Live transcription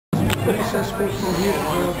police escort from here to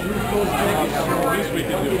Blue Cross Vegas. The least we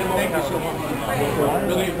can do. Thank you so much.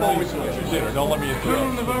 Really forward to what you did. Don't let me interrupt.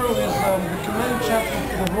 Colonel Navarro is the command chaplain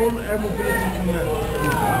for the whole Air Mobility Command.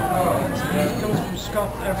 He comes from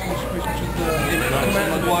Scott Air Force Base, which is the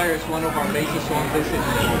command. McGuire is one of our bases on visit.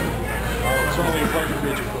 It's only a pleasure to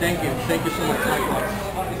meet you. Thank you. Thank you so much.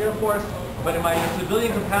 Air Force, but in my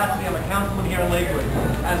civilian capacity, I'm a councilman here in Lakewood.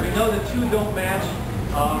 As we know, the two don't match.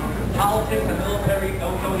 Politics and military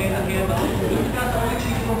don't go hand in hand. We've got to only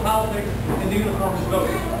see from politics and the uniform is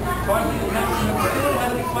voting. So I think if anyone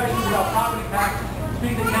has any questions about property tax,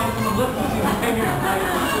 speak to Councilman Lipton, who came here tonight.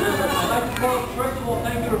 I'd like to call, first of all,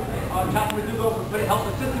 thank you, Chaplain Dugo, for help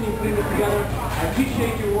assisting me putting this together. I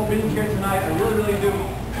appreciate you all being here tonight. I really, really do.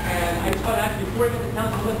 And I just want to actually, before I get to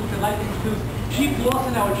Councilman Lipton, I'd like to introduce Chief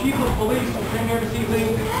Lawson, our Chief of Police, who came here this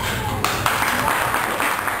evening.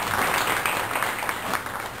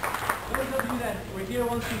 We're here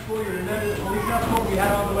once before. You remember the police escort we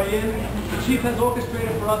had on the way in. The chief has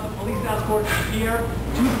orchestrated for us the police escort here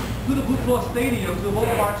to the Blue Cross Stadium, to the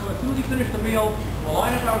boulevard. So as soon as we finish the meal, we'll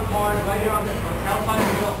line up our cars right here on the outside of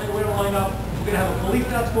the meal, say where to line up. We're going to have a police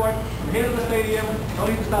escort from here to the stadium. Don't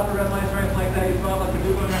need to stop at red lights or anything like that. You smell like a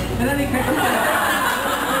do there. In any case,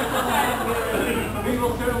 we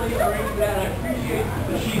will certainly arrange that. I appreciate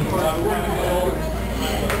the chief for working with all of us.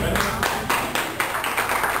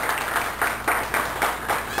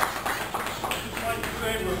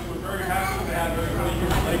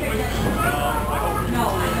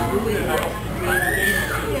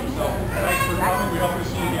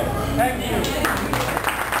 Thank you.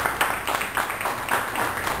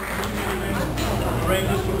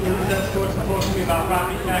 Arrangements for police escorts supposed to be about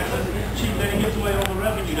property taxes. Chief, then he gives away all the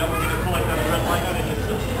revenue that we're going to collect on the red light on it.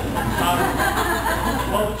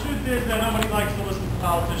 Well, the truth is that nobody likes to listen to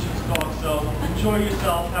politicians talk, so enjoy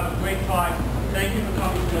yourself, have a great time. Thank you for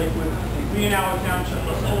coming to Lakewood. We in our township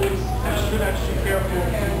must always extra careful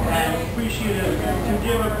and appreciative, to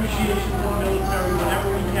give appreciation to the military whenever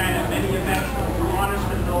we can at many events. Honors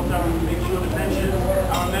for the military, we make sure to mention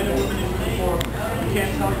our men and women in uniform. We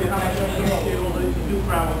can't tell you how much we appreciate all that you do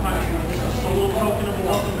for our country. This is a little token of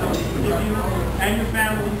welcome that we give you and your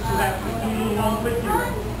families so that we do along with you.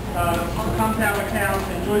 Come to our town,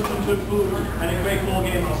 enjoy some good food and a great ball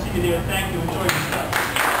game. I'll see you there. Thank you. Enjoy yourself.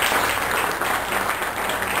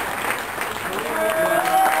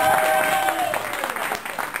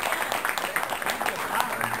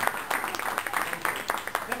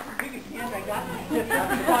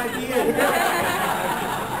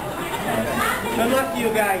 Good luck to you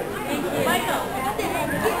guys. Michael.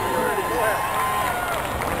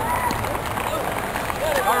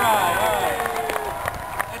 All right.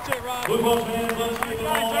 That's it, Rob. Blue Cross fans, let's give it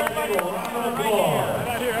all Everybody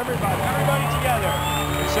here, everybody together.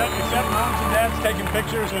 Except moms and dads taking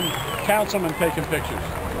pictures and councilmen taking pictures.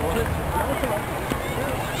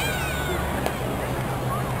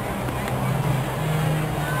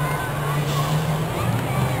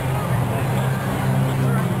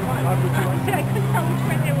 I couldn't tell which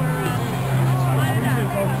way they were lining up.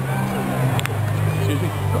 Excuse me?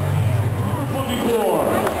 24,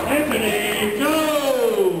 Anthony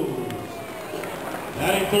goes!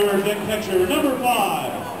 Batting third, then catcher number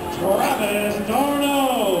 5, Travis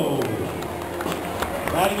Darno.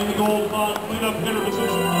 Batting in the gold cleanup hitter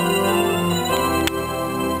position.